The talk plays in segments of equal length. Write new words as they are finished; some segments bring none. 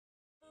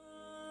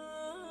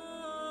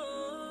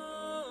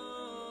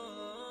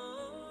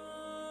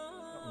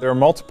There are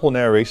multiple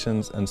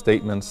narrations and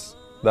statements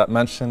that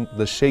mention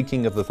the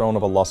shaking of the throne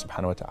of Allah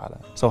subhanahu wa ta'ala.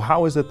 So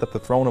how is it that the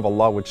throne of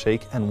Allah would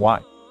shake, and why?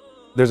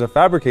 There's a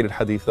fabricated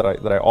hadith that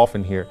I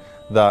often hear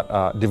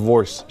that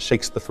divorce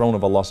shakes the throne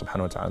of Allah subhanahu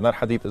wa ta'ala. And that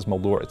hadith is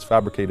mawdu', it's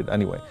fabricated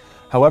anyway.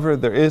 However,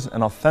 there is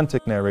an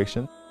authentic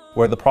narration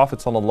where the Prophet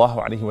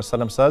sallallahu alaihi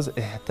wasallam says,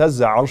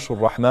 اهتز عرش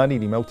الرحمن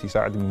لموت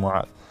سعد بن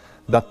معاذ.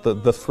 That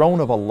the throne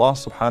of Allah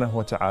subhanahu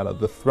wa ta'ala,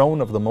 the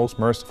throne of the most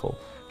merciful,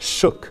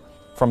 shook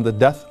from the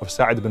death of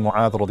Sa'd bin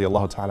Mu'adh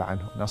radiallahu ta'ala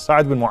anhu. Now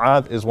Sa'd bin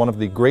Mu'adh is one of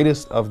the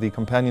greatest of the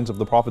companions of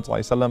the Prophet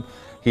ﷺ.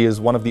 He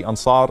is one of the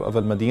Ansar of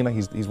Al-Madinah.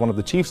 He's one of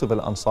the chiefs of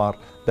Al-Ansar,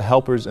 the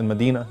helpers in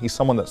Medina. He's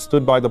someone that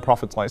stood by the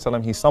Prophet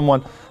ﷺ. He's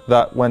someone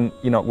that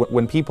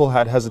when people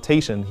had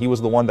hesitation, he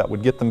was the one that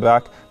would get them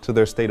back to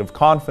their state of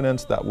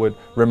confidence, that would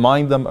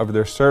remind them of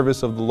their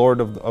service of the Lord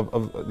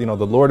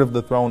the Lord of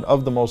the throne,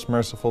 of the most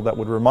merciful, that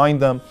would remind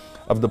them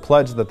of the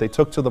pledge that they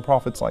took to the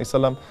Prophet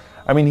ﷺ.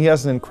 I mean, he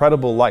has an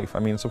incredible life. I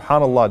mean,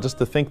 subhanAllah, just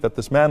to think that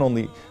this man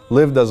only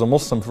lived as a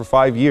Muslim for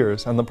 5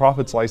 years, and the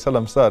Prophet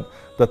ﷺ said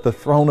that the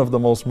throne of the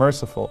most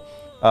merciful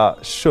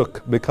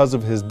shook because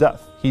of his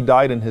death. He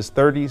died in his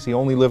 30s, he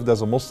only lived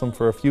as a Muslim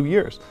for a few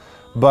years.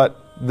 But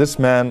this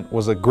man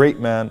was a great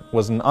man,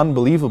 was an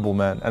unbelievable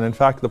man. And in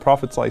fact, the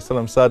Prophet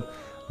ﷺ said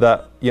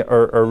that,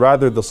 or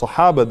rather the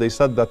Sahaba, they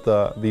said that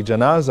the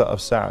janazah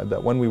of Sa'd,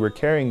 that when we were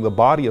carrying the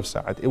body of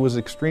Sa'd, it was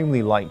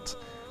extremely light.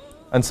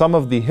 And some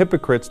of the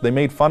hypocrites, they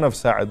made fun of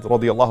Sa'd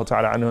radiallahu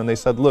ta'ala anhu, and they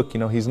said, look,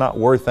 he's not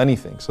worth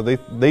anything. So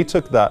they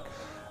took that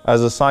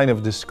as a sign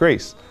of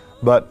disgrace.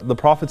 But the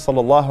Prophet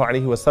sallallahu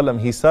alaihi wasallam,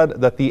 he said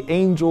that the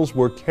angels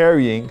were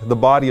carrying the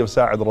body of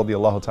Sa'd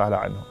radiallahu ta'ala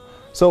anhu.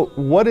 So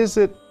what is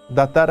it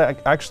that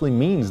actually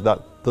means,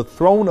 that the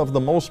throne of the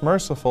most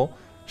merciful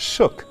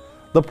shook?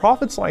 The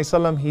Prophet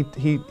sallallahu alaihi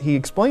wasallam, he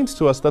explains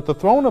to us that the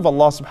throne of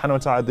Allah subhanahu wa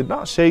ta'ala did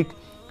not shake,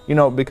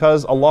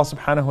 because Allah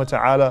subhanahu wa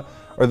ta'ala,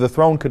 or the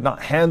throne could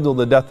not handle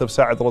the death of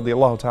Sa'd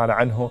radiallahu ta'ala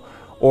anhu,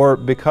 or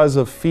because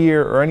of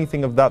fear or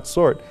anything of that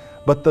sort.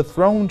 But the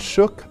throne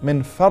shook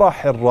min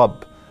farah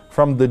al-Rabb,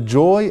 from the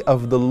joy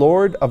of the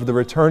Lord of the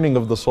returning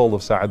of the soul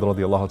of Sa'd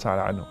radiallahu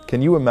ta'ala anhu.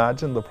 Can you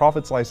imagine? The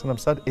Prophet ﷺ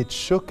said it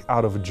shook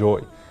out of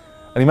joy.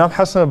 And Imam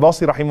Hassan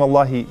al-Basri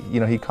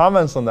rahimahullah, he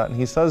comments on that, and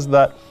he says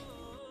that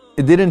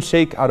it didn't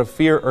shake out of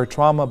fear or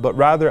trauma, but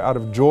rather out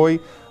of joy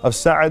of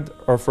Sa'd,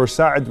 or for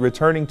Sa'd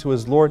returning to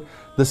his Lord,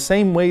 the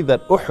same way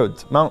that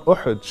Mount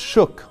Uhud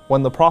shook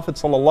when the Prophet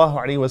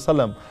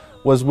ﷺ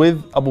was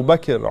with Abu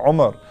Bakr,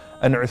 Omar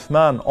and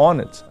Uthman on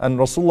it. And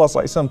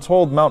Rasulullah ﷺ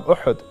told Mount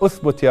Uhud,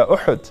 Uthbut ya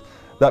Uhud,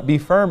 that be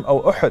firm,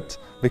 O Uhud,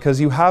 because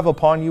you have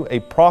upon you a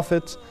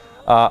prophet,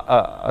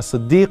 a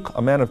Siddiq,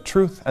 a man of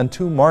truth, and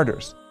 2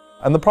 martyrs.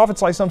 And the Prophet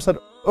ﷺ said,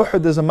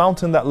 Uhud is a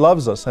mountain that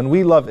loves us and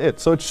we love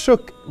it. So it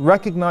shook,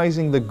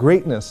 recognizing the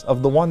greatness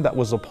of the one that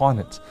was upon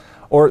it.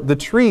 Or the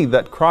tree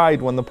that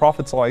cried when the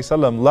Prophet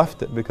ﷺ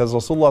left it, because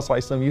Rasulullah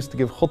ﷺ used to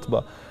give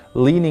khutbah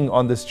leaning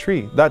on this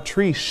tree. That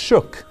tree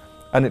shook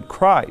and it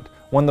cried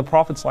when the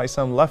Prophet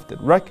ﷺ left it,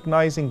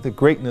 recognizing the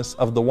greatness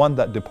of the one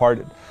that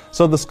departed.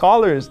 So the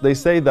scholars, they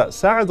say that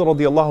Sa'd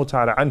radiallahu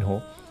ta'ala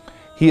anhu,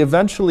 he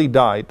eventually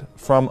died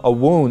from a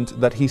wound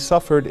that he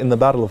suffered in the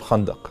Battle of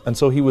Khandaq. And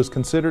so he was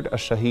considered a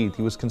shaheed,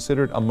 he was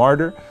considered a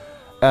martyr.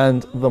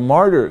 And the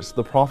martyrs,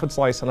 the Prophet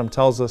ﷺ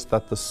tells us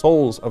that the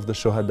souls of the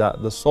shuhada,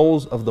 the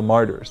souls of the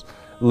martyrs,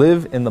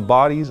 live in the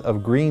bodies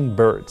of green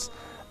birds.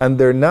 And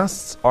their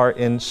nests are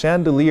in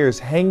chandeliers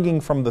hanging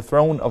from the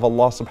throne of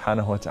Allah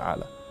subhanahu wa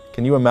ta'ala.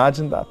 Can you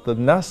imagine that? The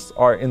nests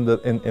are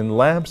in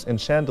lamps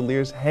and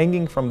chandeliers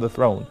hanging from the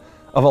throne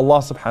of Allah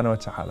subhanahu wa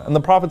ta'ala. And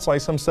the Prophet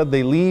ﷺ said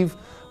they leave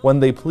when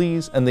they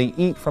please, and they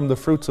eat from the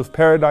fruits of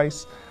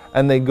paradise,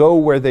 and they go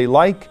where they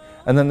like,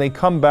 and then they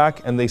come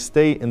back and they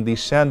stay in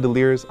these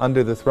chandeliers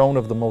under the throne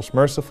of the most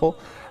merciful.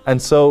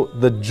 And so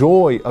the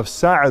joy of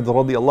Sa'd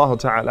radiallahu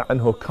ta'ala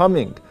anhu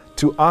coming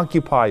to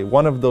occupy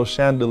one of those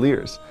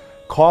chandeliers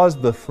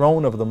caused the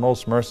throne of the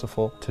most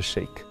merciful to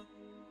shake.